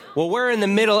Well, we're in the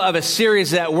middle of a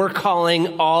series that we're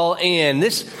calling All In.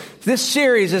 This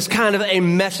series is kind of a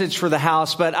message for the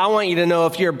house, but I want you to know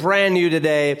if you're brand new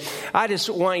today, I just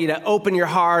want you to open your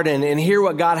heart and hear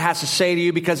what God has to say to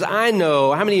you, because I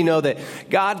know, how many of you know that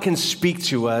God can speak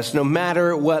to us no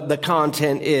matter what the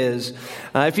content is?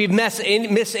 If you've missed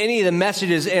any of the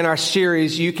messages in our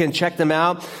series, you can check them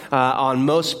out on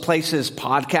most places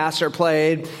podcasts are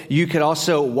played. You could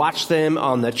also watch them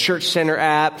on the Church Center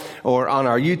app or on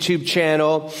our YouTube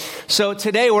channel. So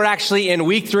today we're actually in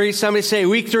week 3. Somebody say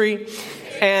week 3.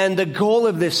 And the goal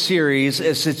of this series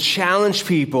is to challenge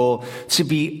people to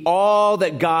be all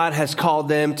that God has called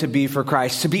them to be for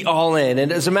Christ, to be all in.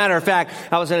 And as a matter of fact,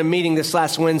 I was in a meeting this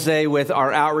last Wednesday with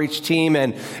our outreach team,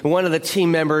 and one of the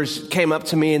team members came up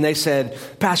to me and they said,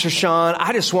 Pastor Shawn,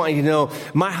 I just want you to know,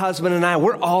 my husband and I,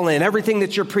 we're all in. Everything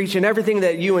that you're preaching, everything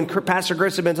that you and Pastor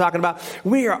Chris have been talking about,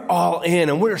 we are all in,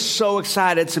 and we're so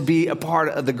excited to be a part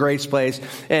of the Grace Place.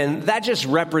 And that just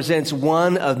represents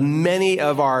one of many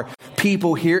of our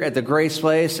people here at the Grace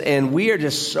Place, and we are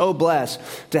just so blessed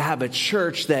to have a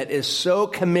church that is so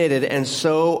committed and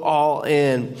so all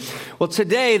in. Well,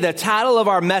 today, the title of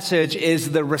our message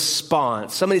is The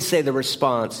Response. Somebody say The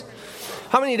Response.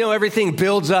 How many know everything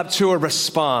builds up to a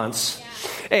response?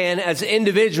 And as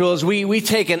individuals, we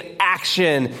take an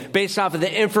action based off of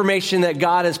the information that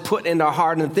God has put in our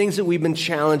heart and the things that we've been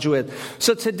challenged with.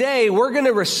 So today, we're going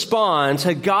to respond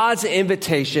to God's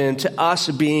invitation to us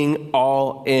being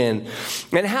all in.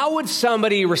 And how would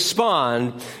somebody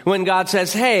respond when God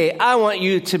says, hey, I want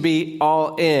you to be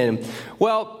all in?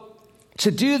 Well, to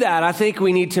do that, I think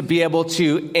we need to be able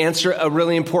to answer a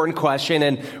really important question,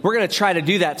 and we're going to try to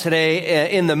do that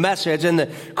today in the message. And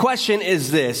the question is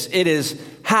this. It is,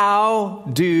 how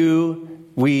do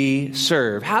we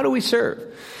serve? How do we serve?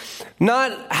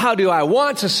 Not how do I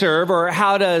want to serve, or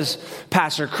how does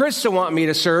Pastor Krista want me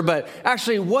to serve, but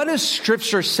actually what does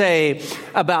Scripture say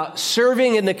about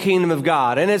serving in the kingdom of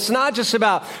God? And it's not just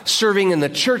about serving in the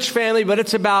church family, but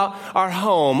it's about our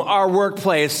home, our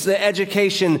workplace, the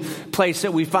education place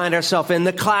that we find ourselves in,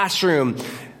 the classroom.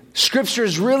 Scripture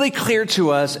is really clear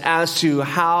to us as to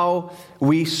how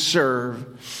we serve.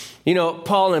 You know,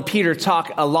 Paul and Peter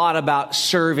talk a lot about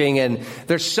serving, and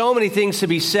there's so many things to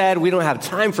be said. We don't have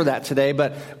time for that today,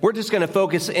 but we're just going to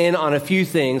focus in on a few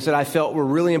things that I felt were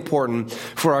really important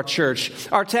for our church.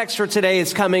 Our text for today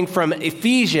is coming from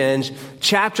Ephesians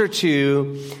chapter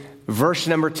 2, verse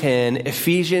number 10.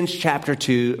 Ephesians chapter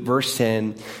 2, verse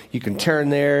 10. You can turn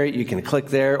there, you can click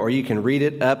there, or you can read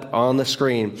it up on the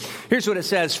screen. Here's what it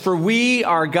says. For we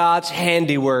are God's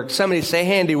handiwork. Somebody say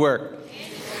handiwork.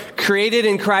 Created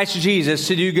in Christ Jesus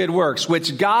to do good works,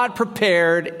 which God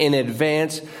prepared in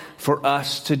advance for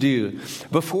us to do.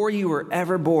 Before you were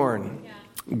ever born,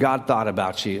 God thought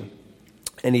about you.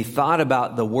 And he thought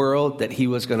about the world that he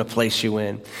was going to place you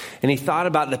in. And he thought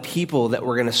about the people that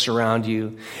were going to surround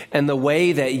you. And the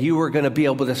way that you were going to be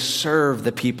able to serve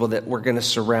the people that were going to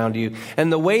surround you.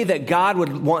 And the way that God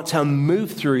would want to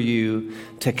move through you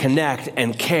to connect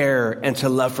and care and to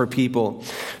love for people.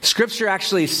 Scripture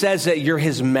actually says that you're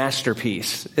his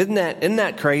masterpiece. Isn't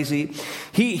that crazy?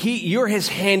 You're his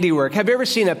handiwork. Have you ever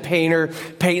seen a painter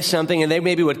paint something and they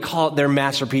maybe would call it their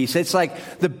masterpiece? It's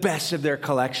like the best of their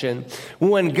collection.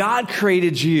 When God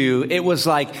created you, it was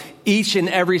like each and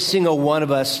every single one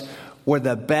of us were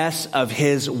the best of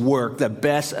his work, the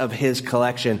best of his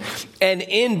collection. And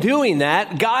in doing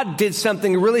that, God did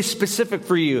something really specific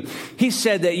for you. He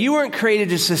said that you weren't created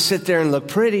just to sit there and look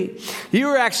pretty. You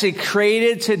were actually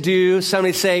created to do,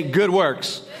 somebody say, good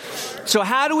works. So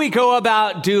how do we go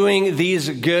about doing these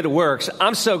good works?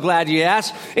 I'm so glad you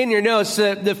asked. In your notes,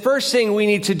 the first thing we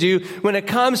need to do when it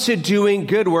comes to doing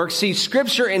good works, see,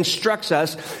 Scripture instructs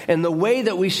us in the way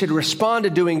that we should respond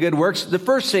to doing good works. The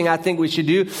first thing I think we should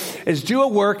do is do a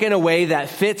work in a way that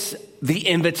fits the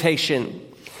invitation.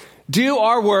 Do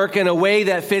our work in a way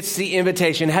that fits the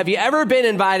invitation. Have you ever been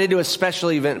invited to a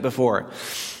special event before?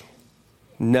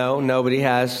 No, nobody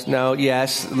has. No,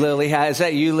 yes, Lily has. Is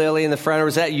that you, Lily, in the front, or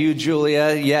is that you,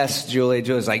 Julia? Yes, Julia.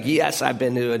 Julia's like, yes, I've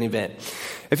been to an event.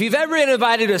 If you've ever been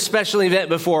invited to a special event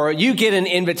before, you get an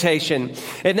invitation,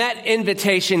 and that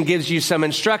invitation gives you some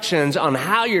instructions on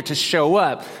how you're to show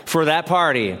up for that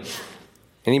party.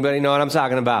 Anybody know what I'm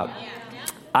talking about?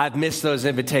 I've missed those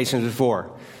invitations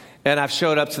before. and I've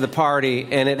showed up to the party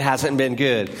and it hasn't been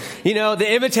good. You know,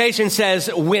 the invitation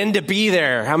says when to be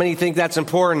there. How many think that's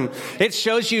important? It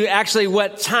shows you actually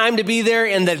what time to be there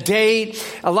and the date.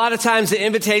 A lot of times the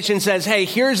invitation says, hey,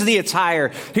 here's the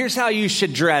attire. Here's how you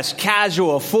should dress.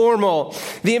 Casual, formal.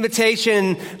 The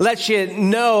invitation lets you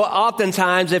know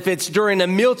oftentimes if it's during a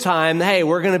mealtime, hey,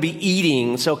 we're going to be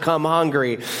eating, so come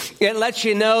hungry. It lets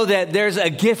you know that there's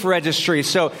a gift registry,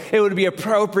 so it would be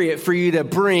appropriate for you to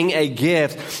bring a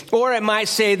gift. Or it might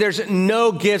say there's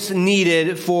no gifts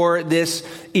needed for this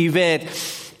event.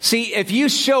 See, if you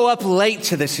show up late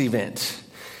to this event,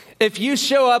 if you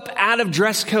show up out of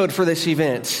dress code for this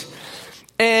event,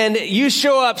 and you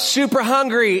show up super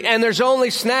hungry and there's only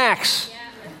snacks,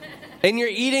 and you're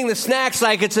eating the snacks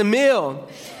like it's a meal,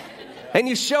 and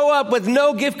you show up with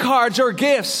no gift cards or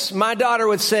gifts, my daughter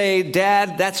would say,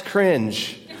 Dad, that's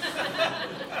cringe.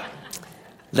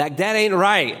 Like, that ain't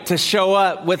right to show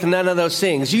up with none of those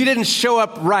things. You didn't show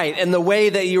up right in the way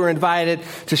that you were invited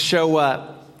to show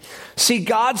up. See,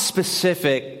 God's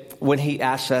specific when he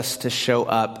asks us to show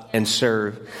up and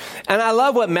serve. And I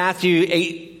love what Matthew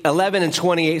 8:11 and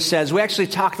 28 says. We actually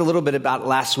talked a little bit about it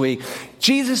last week.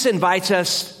 Jesus invites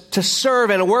us to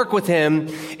serve and work with him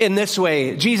in this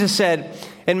way. Jesus said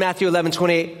in Matthew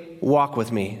 11:28, walk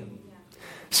with me.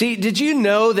 See, did you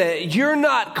know that you're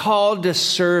not called to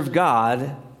serve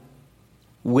God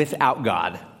without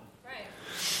God?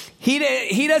 Right.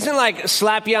 He doesn't like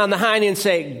slap you on the hiney and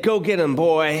say, go get him,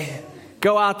 boy.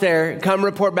 Go out there, come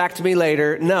report back to me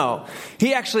later. No,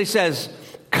 he actually says,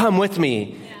 come with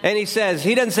me. Yeah. And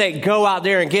he doesn't say, go out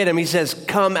there and get him. He says,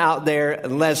 come out there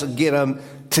and let's get him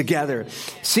together.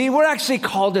 See, we're actually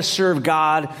called to serve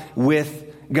God with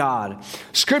God.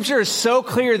 Scripture is so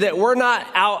clear that we're not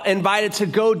out invited to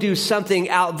go do something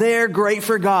out there great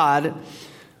for God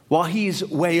while he's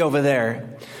way over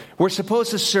there. We're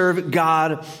supposed to serve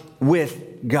God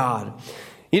with God.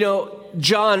 You know,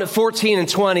 John 14 and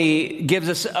 20 gives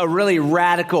us a really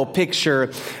radical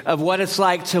picture of what it's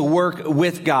like to work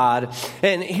with God.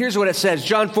 And here's what it says.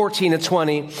 John 14 and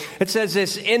 20. It says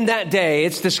this, in that day,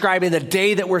 it's describing the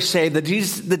day that we're saved,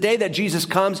 the day that Jesus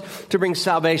comes to bring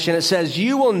salvation. It says,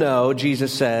 you will know,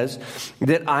 Jesus says,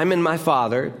 that I'm in my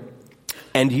Father,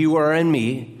 and you are in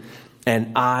me,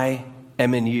 and I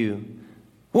am in you.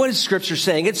 What is Scripture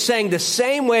saying? It's saying the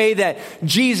same way that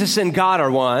Jesus and God are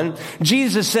one.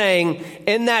 Jesus is saying,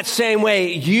 in that same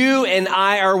way, you and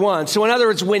I are one. So in other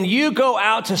words, when you go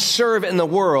out to serve in the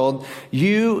world,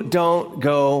 you don't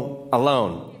go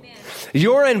alone.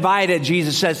 You're invited,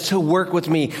 Jesus says, to work with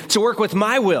me, to work with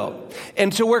my will,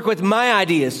 and to work with my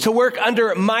ideas, to work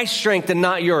under my strength and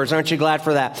not yours. Aren't you glad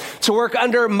for that? To work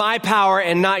under my power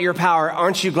and not your power.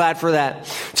 Aren't you glad for that?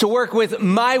 To work with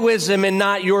my wisdom and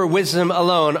not your wisdom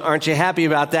alone. Aren't you happy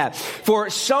about that? For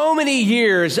so many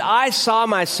years, I saw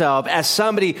myself as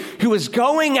somebody who was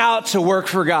going out to work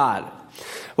for God.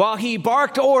 While he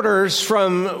barked orders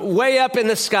from way up in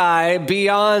the sky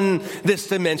beyond this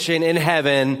dimension in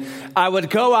heaven, I would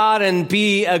go out and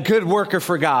be a good worker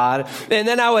for God. And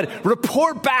then I would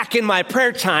report back in my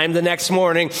prayer time the next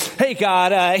morning. Hey,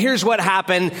 God, here's what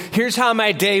happened. Here's how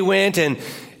my day went. And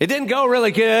it didn't go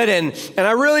really good. And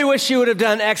I really wish you would have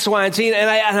done X, Y, and Z. And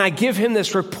I give him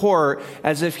this report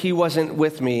as if he wasn't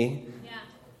with me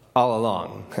all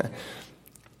along.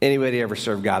 Anybody ever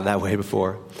served God that way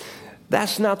before?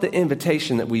 That's not the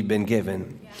invitation that we've been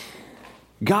given.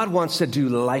 God wants to do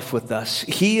life with us.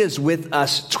 He is with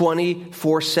us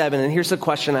 24/7. And here's the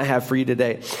question I have for you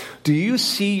today. Do you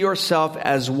see yourself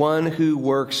as one who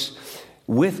works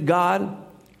with God?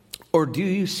 Or do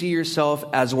you see yourself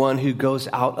as one who goes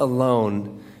out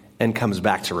alone and comes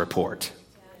back to report?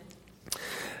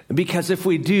 Because if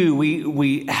we do,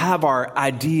 we have our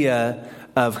idea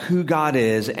of who God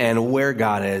is and where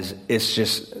God is. It's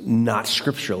just not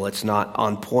scriptural. It's not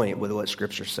on point with what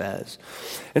Scripture says.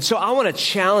 And so I want to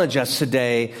challenge us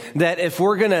today that if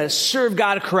we're going to serve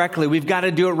God correctly, we've got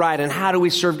to do it right. And how do we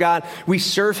serve God? We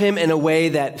serve him in a way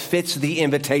that fits the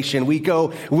invitation. We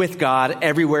go with God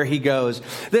everywhere he goes.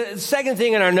 The second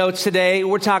thing in our notes today,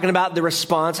 we're talking about the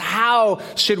response. How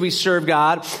should we serve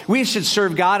God? We should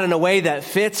serve God in a way that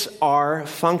fits our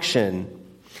function.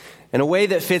 In a way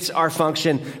that fits our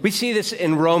function. We see this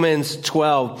in Romans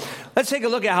 12. Let's take a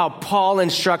look at how Paul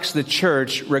instructs the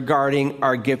church regarding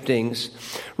our giftings.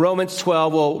 Romans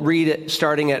 12, we'll read it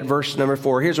starting at verse number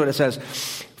 4. Here's what it says.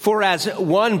 For as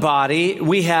one body,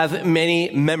 we have many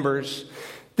members.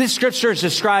 This scripture is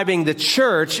describing the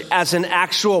church as an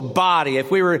actual body. If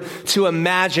we were to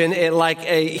imagine it like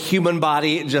a human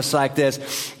body, just like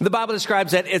this, the Bible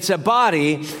describes that it's a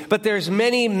body, but there's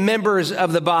many members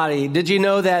of the body. Did you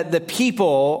know that the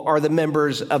people are the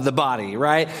members of the body,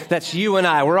 right? That's you and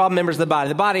I. We're all members of the body.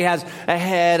 The body has a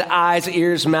head, eyes,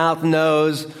 ears, mouth,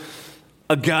 nose,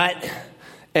 a gut,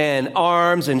 and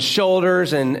arms and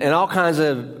shoulders and all kinds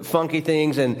of funky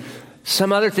things and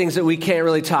some other things that we can't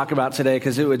really talk about today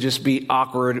because it would just be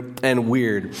awkward and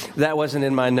weird. That wasn't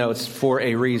in my notes for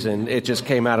a reason. It just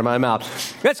came out of my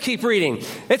mouth. Let's keep reading.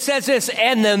 It says this,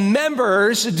 and the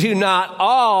members do not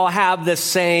all have the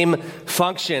same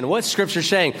function. What's Scripture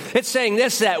saying? It's saying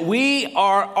this, that we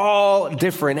are all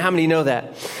different. How many know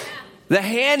that? The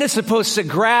hand is supposed to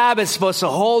grab, it's supposed to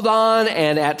hold on,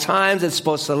 and at times it's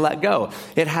supposed to let go.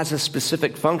 It has a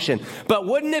specific function. But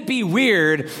wouldn't it be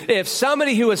weird if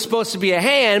somebody who was supposed to be a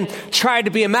hand tried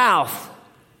to be a mouth?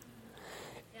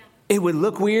 It would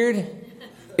look weird.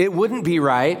 It wouldn't be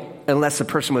right unless the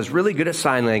person was really good at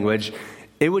sign language.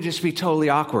 It would just be totally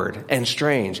awkward and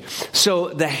strange. So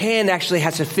the hand actually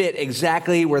has to fit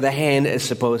exactly where the hand is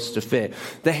supposed to fit.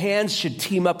 The hands should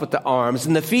team up with the arms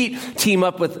and the feet team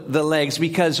up with the legs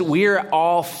because we're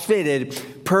all fitted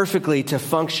perfectly to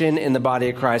function in the body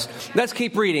of Christ. Let's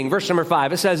keep reading. Verse number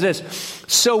 5, it says this,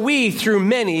 so we through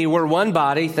many were one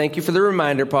body. Thank you for the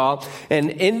reminder, Paul.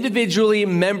 And individually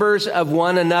members of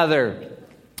one another.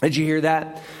 Did you hear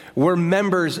that? We're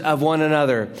members of one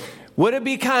another. Would it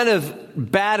be kind of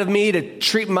bad of me to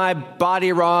treat my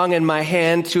body wrong and my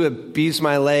hand to abuse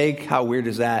my leg? How weird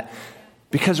is that?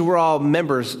 Because we're all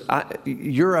members.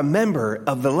 You're a member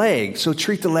of the leg, so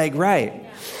treat the leg right.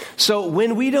 So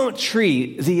when we don't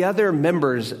treat the other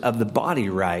members of the body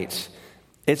right,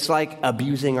 it's like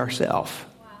abusing ourselves.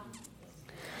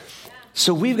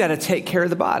 So we've got to take care of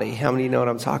the body. How many know what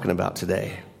I'm talking about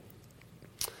today?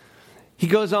 He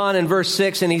goes on in verse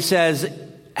 6 and he says,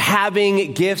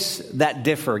 having gifts that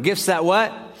differ. Gifts that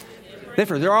what?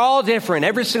 Differ. They're all different,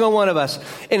 every single one of us.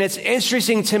 And it's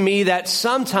interesting to me that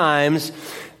sometimes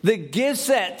the gifts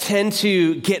that tend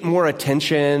to get more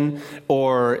attention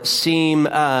or seem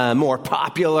more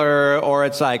popular, or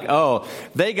it's like, oh,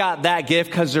 they got that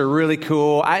gift because they're really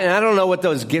cool. I don't know what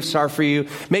those gifts are for you.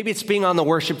 Maybe it's being on the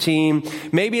worship team.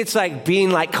 Maybe it's like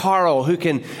being like Carl, who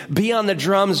can be on the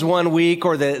drums one week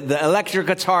or the electric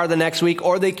guitar the next week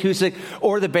or the acoustic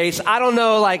or the bass. I don't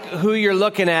know like who you're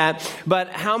looking at, but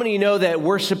how many know that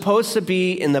we're supposed to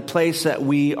be in the place that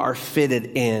we are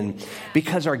fitted in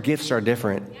because our gifts are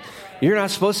different. You're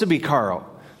not supposed to be Carl.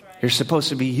 You're supposed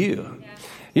to be you.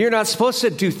 You're not supposed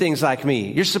to do things like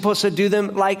me. You're supposed to do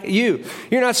them like you.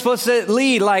 You're not supposed to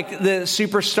lead like the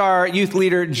superstar youth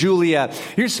leader, Julia.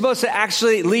 You're supposed to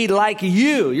actually lead like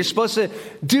you. You're supposed to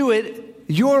do it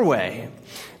your way.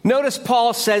 Notice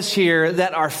Paul says here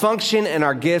that our function and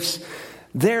our gifts,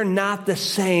 they're not the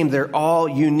same. They're all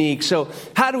unique. So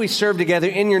how do we serve together?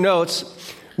 In your notes,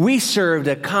 we serve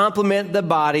to complement the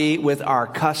body with our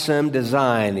custom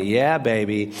design. Yeah,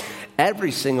 baby.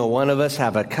 Every single one of us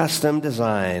have a custom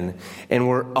design, and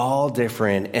we're all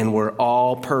different, and we're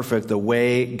all perfect the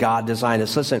way God designed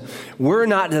us. Listen, we're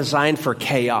not designed for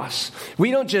chaos.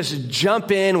 We don't just jump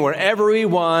in wherever we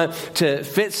want to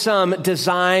fit some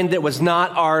design that was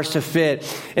not ours to fit.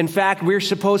 In fact, we're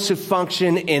supposed to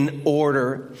function in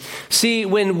order. See,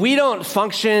 when we don't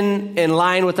function in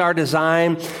line with our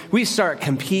design, we start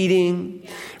competing,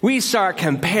 we start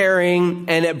comparing,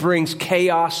 and it brings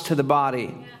chaos to the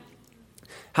body.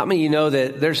 How many of you know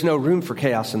that there's no room for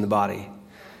chaos in the body?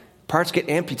 Parts get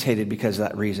amputated because of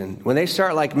that reason. When they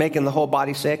start like making the whole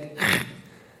body sick,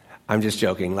 I'm just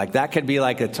joking. Like that could be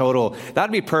like a total,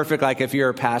 that'd be perfect. Like if you're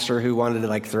a pastor who wanted to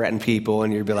like threaten people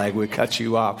and you'd be like, we'll cut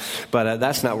you off. But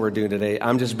that's not what we're doing today.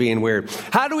 I'm just being weird.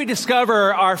 How do we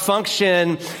discover our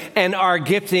function and our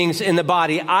giftings in the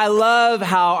body? I love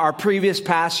how our previous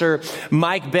pastor,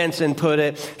 Mike Benson, put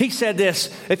it. He said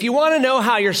this, if you want to know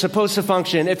how you're supposed to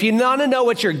function, if you want to know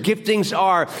what your giftings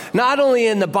are, not only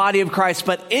in the body of Christ,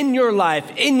 but in your life,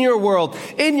 in your world,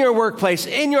 in your workplace,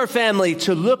 in your family,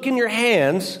 to look in your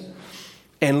hands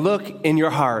and look in your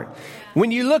heart.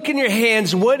 When you look in your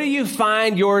hands, what do you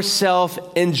find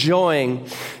yourself enjoying?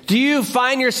 Do you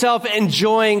find yourself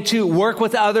enjoying to work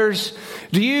with others?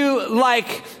 Do you like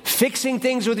fixing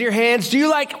things with your hands? Do you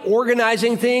like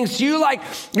organizing things? Do you like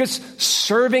just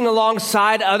serving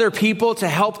alongside other people to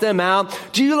help them out?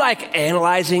 Do you like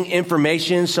analyzing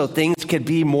information so things could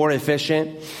be more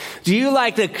efficient? Do you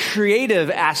like the creative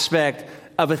aspect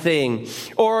of a thing?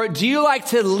 Or do you like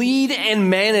to lead and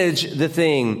manage the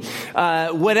thing?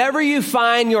 Whatever you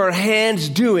find your hands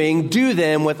doing, do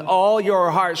them with all your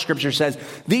heart, Scripture says.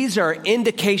 These are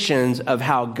indications of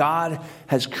how God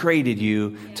has created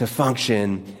you to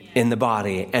function in the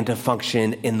body and to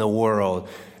function in the world.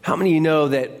 How many of you know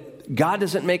that God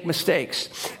doesn't make mistakes?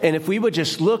 And if we would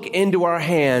just look into our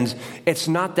hands, it's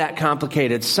not that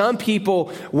complicated. Some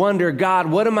people wonder, God,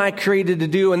 what am I created to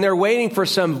do? And they're waiting for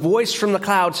some voice from the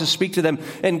clouds to speak to them.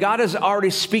 And God is already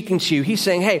speaking to you. He's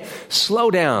saying, hey, slow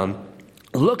down.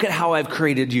 Look at how I've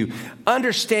created you.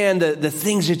 Understand the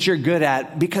things that you're good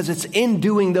at, because it's in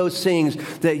doing those things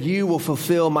that you will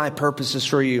fulfill my purposes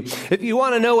for you. If you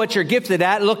want to know what you're gifted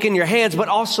at, look in your hands, but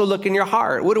also look in your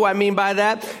heart. What do I mean by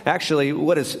that? Actually,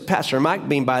 what does Pastor Mike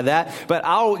mean by that? But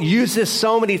I'll use this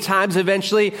so many times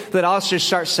eventually that I'll just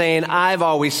start saying, I've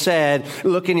always said,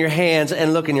 look in your hands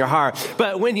and look in your heart.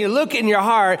 But when you look in your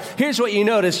heart, here's what you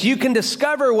notice. You can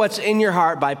discover what's in your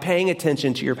heart by paying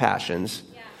attention to your passions.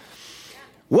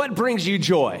 What brings you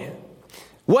joy?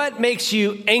 What makes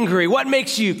you angry? What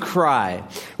makes you cry?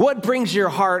 What brings your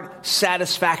heart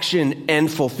satisfaction and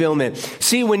fulfillment?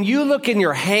 See, when you look in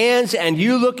your hands and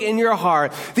you look in your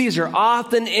heart, these are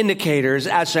often indicators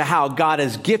as to how God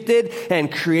has gifted and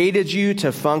created you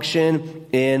to function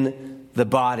in the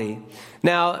body.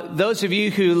 Now, those of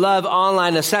you who love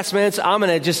online assessments, I'm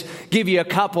going to just give you a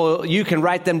couple. You can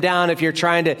write them down if you're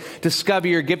trying to discover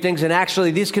your giftings. And actually,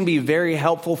 these can be very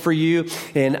helpful for you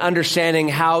in understanding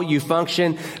how you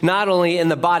function, not only in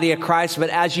the body of Christ, but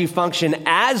as you function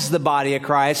as the body of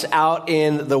Christ out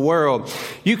in the world.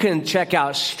 You can check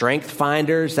out Strength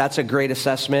Finders. That's a great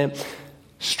assessment.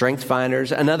 Strength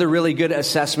Finders. Another really good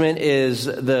assessment is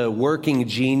the Working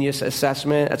Genius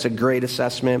Assessment. That's a great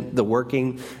assessment, the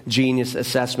Working Genius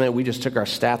Assessment. We just took our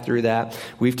staff through that.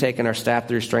 We've taken our staff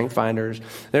through Strength Finders.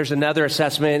 There's another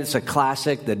assessment. It's a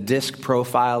classic, the Disc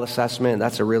Profile Assessment.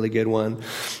 That's a really good one.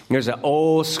 There's an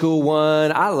old school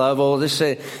one. I love old.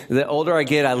 The older I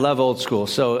get, I love old school.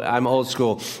 So I'm old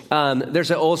school.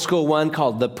 There's an old school one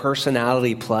called the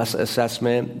Personality Plus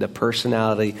Assessment. The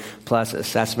Personality Plus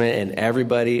Assessment. And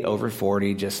everybody over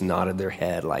 40 just nodded their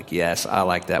head like, yes, I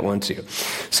like that one too.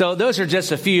 So those are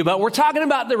just a few, but we're talking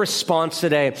about the response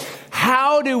today.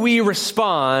 How do we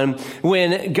respond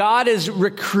when God is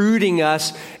recruiting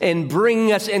us and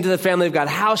bringing us into the family of God?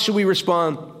 How should we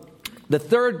respond? The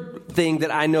third thing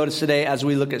that I noticed today as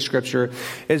we look at Scripture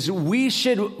is we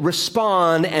should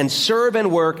respond and serve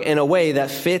and work in a way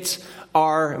that fits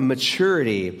our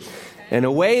maturity. In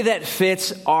a way that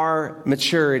fits our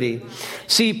maturity.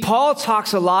 See, Paul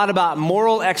talks a lot about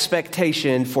moral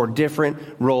expectation for different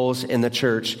roles in the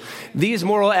church. These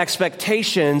moral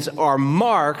expectations are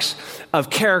marks of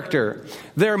character.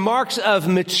 They're marks of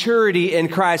maturity in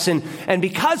Christ. And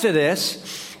because of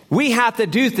this, we have to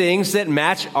do things that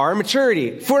match our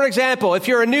maturity. For example, if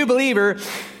you're a new believer,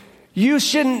 you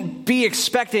shouldn't be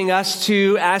expecting us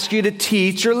to ask you to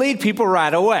teach or lead people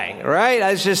right away, right?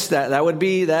 That's just that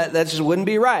just wouldn't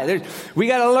be right. We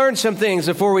got to learn some things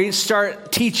before we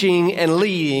start teaching and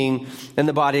leading in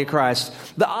the body of Christ.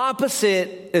 The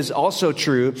opposite is also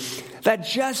true, that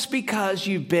just because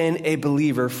you've been a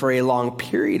believer for a long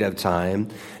period of time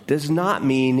does not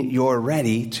mean you're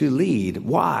ready to lead.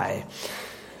 Why?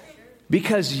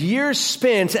 Because years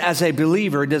spent as a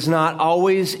believer does not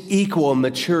always equal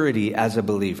maturity as a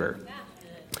believer.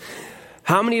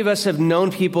 How many of us have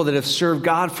known people that have served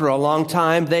God for a long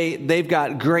time? They've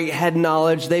got great head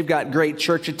knowledge, they've got great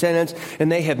church attendance, and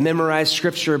they have memorized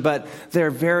Scripture, but they're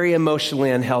very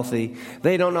emotionally unhealthy.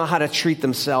 They don't know how to treat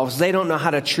themselves. They don't know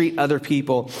how to treat other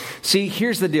people. See,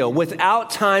 here's the deal. Without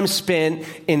time spent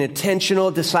in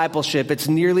intentional discipleship, it's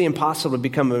nearly impossible to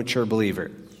become a mature believer.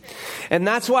 And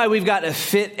that's why we've got to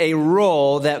fit a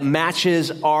role that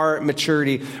matches our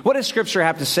maturity. What does Scripture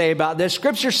have to say about this?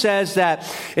 Scripture says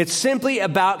that it's simply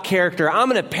about character. I'm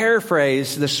going to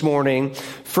paraphrase this morning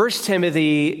 1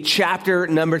 Timothy chapter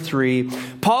number 3.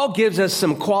 Paul gives us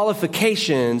some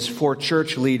qualifications for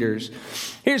church leaders.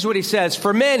 Here's what he says.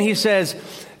 For men, he says,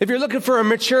 if you're looking for a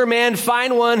mature man,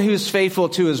 find one who's faithful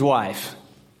to his wife.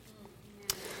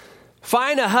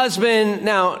 Find a husband.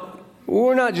 Now,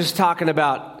 we're not just talking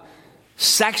about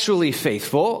sexually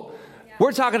faithful.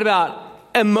 We're talking about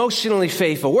emotionally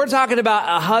faithful. We're talking about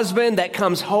a husband that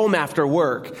comes home after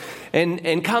work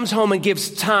and comes home and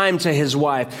gives time to his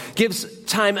wife, gives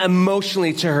time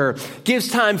emotionally to her, gives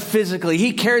time physically.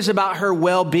 He cares about her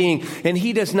well-being, and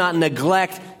he does not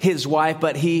neglect his wife,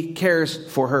 but he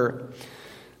cares for her.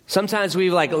 Sometimes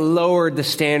we've lowered the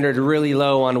standard really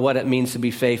low on what it means to be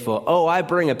faithful. Oh, I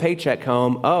bring a paycheck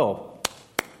home. Oh,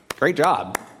 great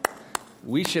job.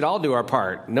 We should all do our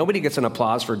part. Nobody gets an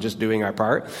applause for just doing our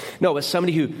part. No, but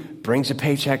somebody who brings a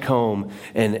paycheck home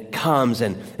and comes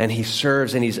and he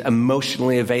serves and he's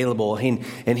emotionally available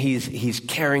and he's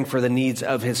caring for the needs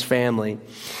of his family.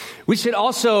 We should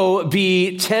also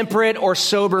be temperate or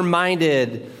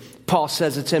sober-minded, Paul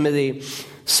says to Timothy.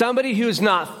 Somebody who's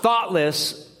not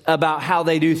thoughtless about how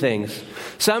they do things.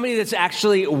 Somebody that's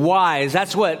actually wise.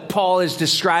 That's what Paul is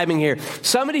describing here.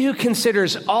 Somebody who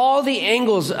considers all the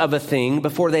angles of a thing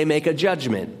before they make a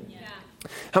judgment. Yeah.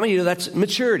 How many of you know that's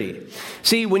maturity?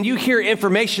 See, when you hear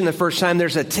information the first time,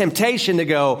 there's a temptation to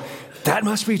go, that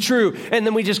must be true. And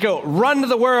then we just go run to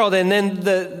the world. And then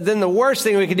the worst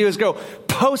thing we can do is go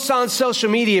post on social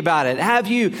media about it. Have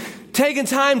you taken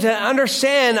time to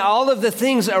understand all of the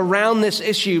things around this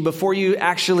issue before you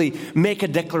actually make a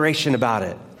declaration about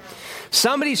it?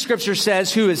 Somebody, Scripture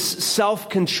says, who is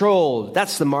self-controlled.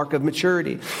 That's the mark of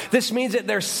maturity. This means that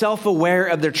they're self-aware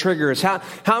of their triggers. How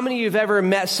many of you have ever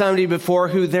met somebody before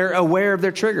who they're aware of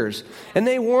their triggers? And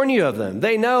they warn you of them.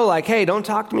 They know, like, hey, don't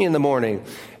talk to me in the morning.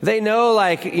 They know,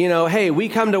 like, hey, we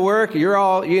come to work, you're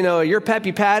all, you're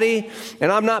Peppy Patty,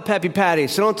 and I'm not Peppy Patty,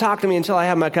 so don't talk to me until I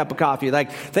have my cup of coffee.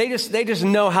 Like, they just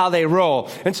know how they roll.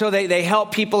 And so they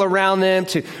help people around them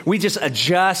we just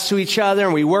adjust to each other,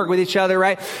 and we work with each other,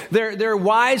 right? They're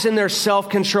wise and they're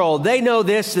self-controlled. They know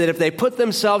this, that if they put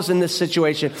themselves in this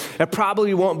situation, it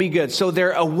probably won't be good. So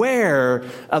they're aware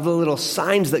of the little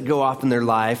signs that go off in their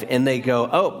life, and they go,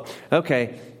 oh,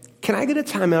 okay, can I get a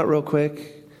timeout real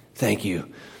quick? Thank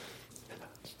you.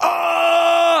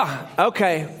 Oh,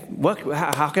 okay.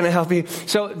 How can I help you?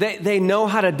 So they know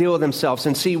how to deal with themselves.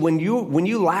 And see, when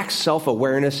you lack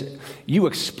self-awareness, you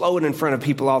explode in front of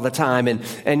people all the time,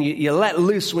 and you let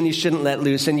loose when you shouldn't let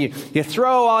loose, and you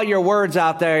throw all your words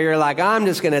out there. You're like, I'm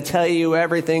just going to tell you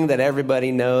everything that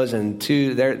everybody knows, and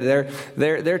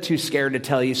they're too scared to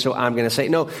tell you, so I'm going to say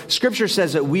no. Scripture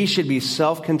says that we should be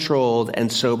self-controlled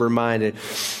and sober-minded.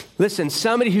 Listen,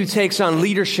 somebody who takes on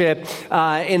leadership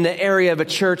in the area of a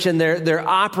church and they're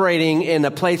operating in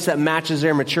a place that matches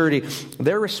their maturity,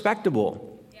 they're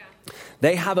respectable. Yeah.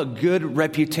 They have a good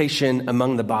reputation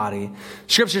among the body.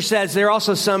 Scripture says they're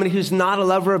also somebody who's not a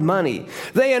lover of money.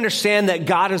 They understand that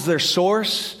God is their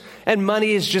source and money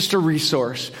is just a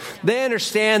resource. They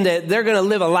understand that they're going to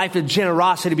live a life of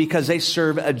generosity because they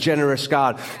serve a generous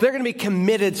God. They're going to be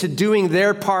committed to doing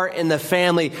their part in the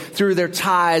family through their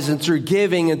tithes and through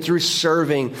giving and through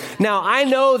serving. Now, I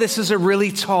know this is a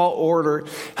really tall order.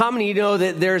 How many of you know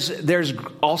that there's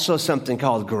also something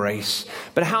called grace?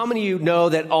 But how many of you know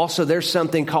that also there's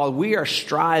something called we are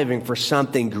striving for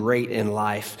something great in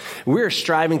life? We're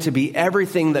striving to be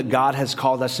everything that God has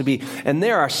called us to be. And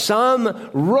there are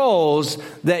some roles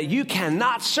that you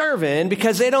cannot serve in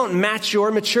because they don't match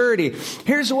your maturity.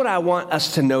 Here's what I want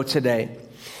us to know today.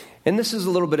 And this is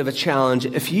a little bit of a challenge.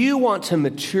 If you want to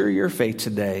mature your faith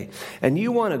today and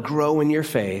you want to grow in your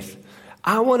faith,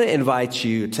 I want to invite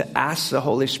you to ask the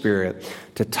Holy Spirit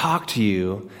to talk to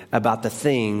you about the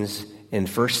things in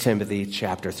 1 Timothy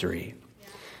chapter 3.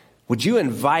 Would you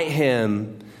invite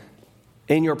him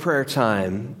in your prayer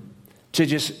time to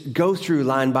just go through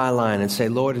line by line and say,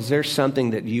 Lord, is there something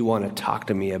that you want to talk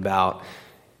to me about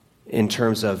in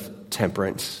terms of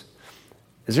temperance?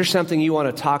 Is there something you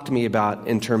want to talk to me about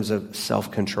in terms of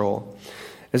self-control?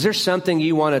 Is there something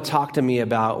you want to talk to me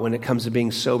about when it comes to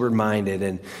being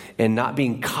sober-minded and not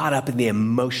being caught up in the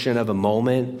emotion of a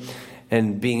moment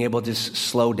and being able to just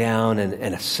slow down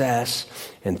and assess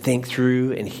and think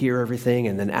through and hear everything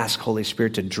and then ask Holy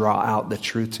Spirit to draw out the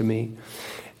truth to me?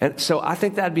 And so I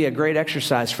think that'd be a great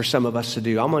exercise for some of us to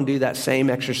do. I'm going to do that same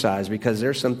exercise because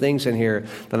there's some things in here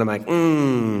that I'm like,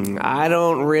 I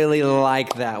don't really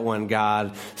like that one,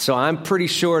 God. So I'm pretty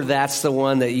sure that's the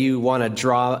one that you want to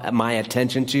draw my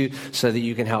attention to so that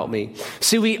you can help me.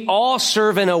 See, we all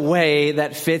serve in a way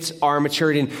that fits our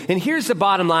maturity. And here's the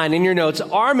bottom line in your notes.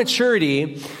 Our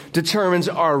maturity determines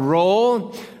our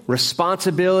role,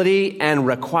 responsibility, and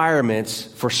requirements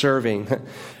for serving.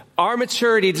 Our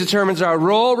maturity determines our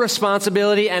role,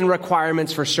 responsibility, and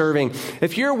requirements for serving.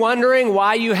 If you're wondering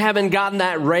why you haven't gotten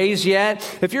that raise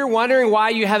yet, if you're wondering why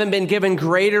you haven't been given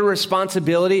greater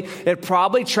responsibility, it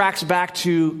probably tracks back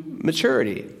to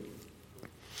maturity.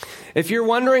 If you're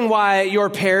wondering why your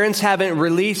parents haven't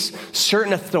released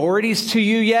certain authorities to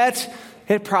you yet,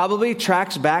 it probably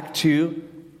tracks back to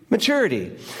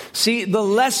maturity. See, the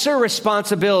lesser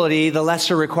responsibility, the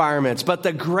lesser requirements, but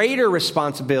the greater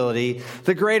responsibility,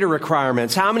 the greater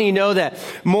requirements. How many know that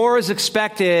more is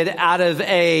expected out of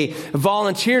a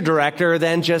volunteer director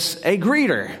than just a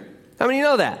greeter? How many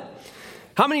know that?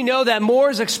 How many know that more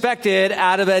is expected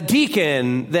out of a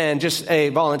deacon than just a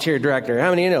volunteer director? How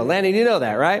many of you know? Lanny, you know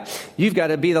that, right? You've got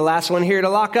to be the last one here to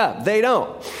lock up. They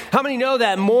don't. How many know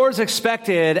that more is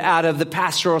expected out of the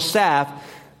pastoral staff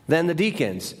than the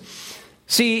deacons?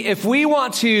 See, if we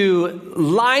want to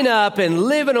line up and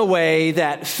live in a way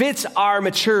that fits our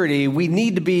maturity, we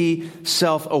need to be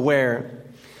self-aware.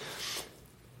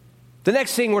 The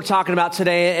next thing we're talking about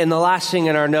today, and the last thing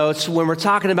in our notes, when we're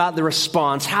talking about the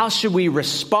response, how should we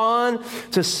respond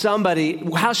to somebody?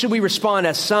 How should we respond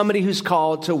as somebody who's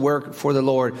called to work for the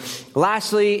Lord?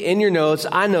 Lastly, in your notes,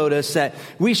 I noticed that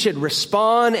we should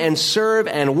respond and serve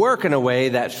and work in a way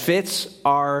that fits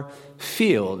our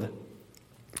field.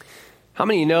 How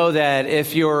many of you know that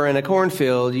if you're in a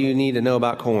cornfield, you need to know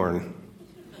about corn?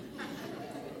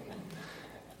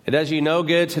 It does you no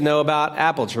good to know about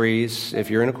apple trees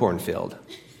if you're in a cornfield.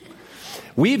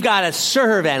 We've got to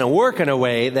serve and work in a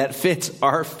way that fits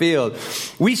our field.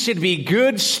 We should be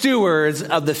good stewards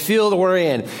of the field we're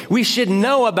in. We should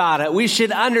know about it. We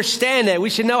should understand it. We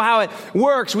should know how it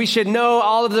works. We should know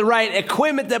all of the right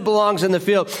equipment that belongs in the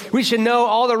field. We should know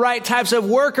all the right types of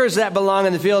workers that belong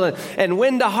in the field, and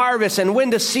when to harvest and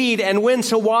when to seed and when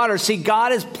to water. See,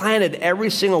 God has planted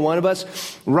every single one of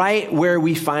us right where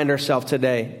we find ourselves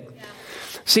today.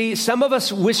 See, some of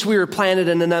us wish we were planted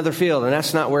in another field, and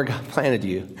that's not where God planted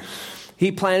you.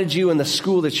 He planted you in the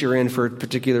school that you're in for a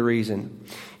particular reason.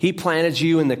 He planted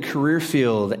you in the career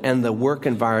field and the work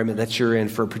environment that you're in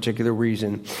for a particular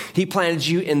reason. He planted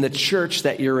you in the church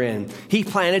that you're in. He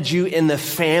planted you in the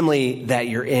family that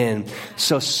you're in.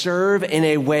 So serve in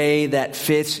a way that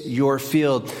fits your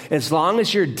field. As long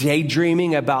as you're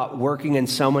daydreaming about working in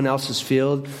someone else's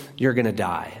field, you're going to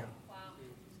die.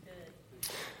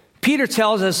 Peter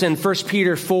tells us in 1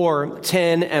 Peter 4,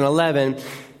 10 and 11,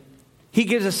 he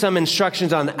gives us some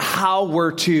instructions on how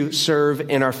we're to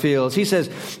serve in our fields. He says,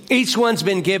 each one's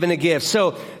been given a gift,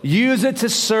 so use it to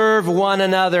serve one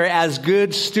another as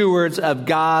good stewards of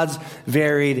God's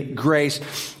varied grace.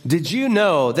 Did you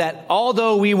know that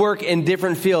although we work in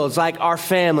different fields, like our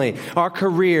family, our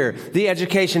career, the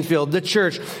education field, the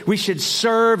church, we should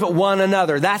serve one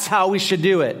another? That's how we should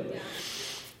do it.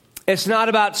 It's not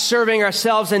about serving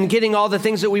ourselves and getting all the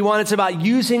things that we want. It's about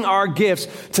using our gifts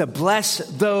to bless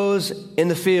those in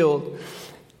the field.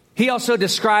 He also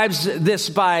describes this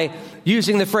by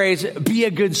using the phrase, be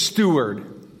a good steward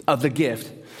of the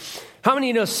gift. How many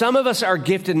of you know some of us are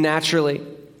gifted naturally?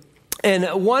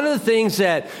 And one of the things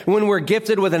that when we're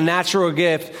gifted with a natural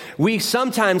gift, we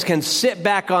sometimes can sit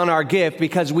back on our gift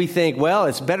because we think, well,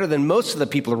 it's better than most of the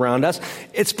people around us.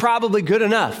 It's probably good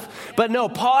enough. But no,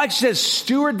 Paul actually says,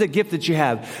 steward the gift that you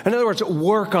have. In other words,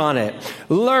 work on it,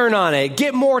 learn on it,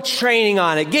 get more training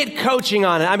on it, get coaching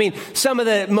on it. I mean, some of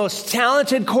the most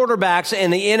talented quarterbacks in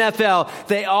the NFL,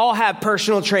 they all have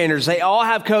personal trainers. They all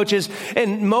have coaches.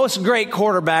 And most great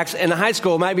quarterbacks in high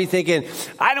school might be thinking,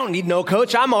 I don't need no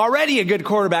coach. I'm already a good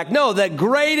quarterback. No, the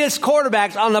greatest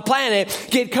quarterbacks on the planet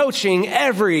get coaching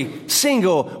every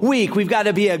single week. We've got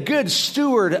to be a good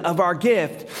steward of our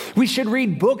gift. We should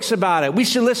read books about it. We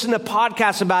should listen to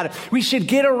podcasts about it. We should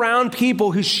get around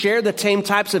people who share the same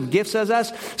types of gifts as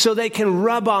us so they can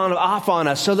rub off on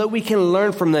us, so that we can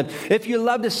learn from them. If you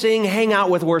love to sing, hang out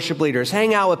with worship leaders.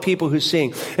 Hang out with people who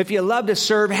sing. If you love to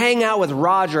serve, hang out with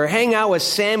Roger. Hang out with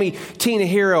Sammy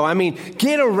Tinahiro. I mean,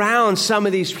 get around some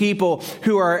of these people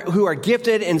who are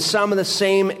gifted in some of the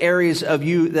same areas of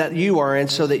you that you are in,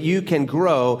 so that you can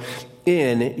grow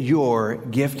in your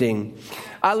gifting.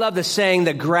 I love the saying,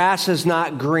 the grass is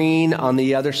not green on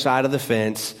the other side of the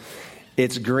fence.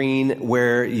 It's green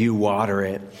where you water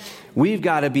it. We've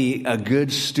got to be a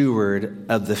good steward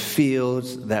of the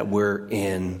fields that we're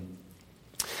in.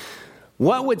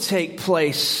 What would take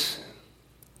place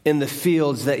in the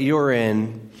fields that you're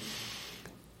in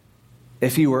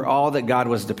if you were all that God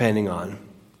was depending on?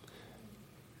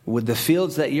 Would the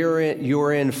fields that you're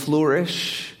in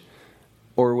flourish,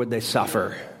 or would they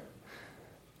suffer?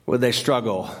 Would they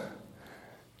struggle?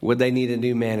 Would they need a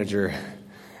new manager?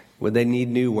 Would they need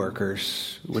new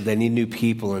workers? Would they need new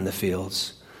people in the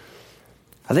fields?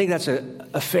 I think that's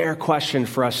a fair question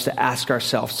for us to ask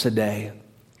ourselves today.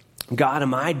 God,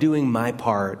 am I doing my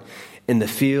part in the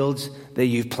fields that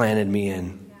you've planted me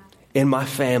in? In my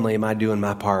family, am I doing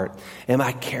my part? Am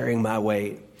I carrying my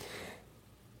weight?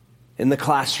 In the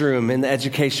classroom, in the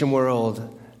education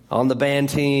world, on the band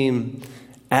team,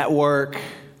 at work,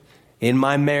 in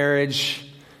my marriage,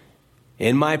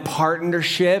 in my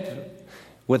partnership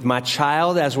with my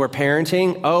child as we're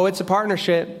parenting. Oh, it's a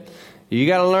partnership. You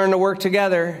got to learn to work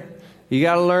together. You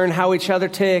got to learn how each other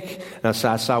tick. Now, so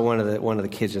I saw one of the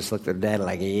kids just look at their dad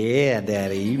like, yeah,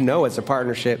 Daddy, you know it's a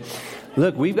partnership.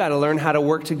 Look, we've got to learn how to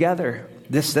work together.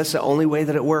 That's the only way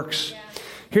that it works.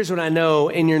 Here's what I know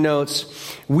in your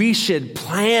notes. We should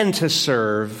plan to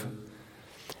serve,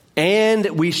 and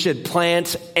we should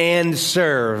plant and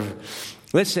serve.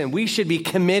 Listen, we should be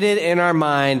committed in our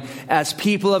mind as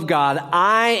people of God.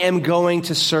 I am going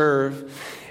to serve.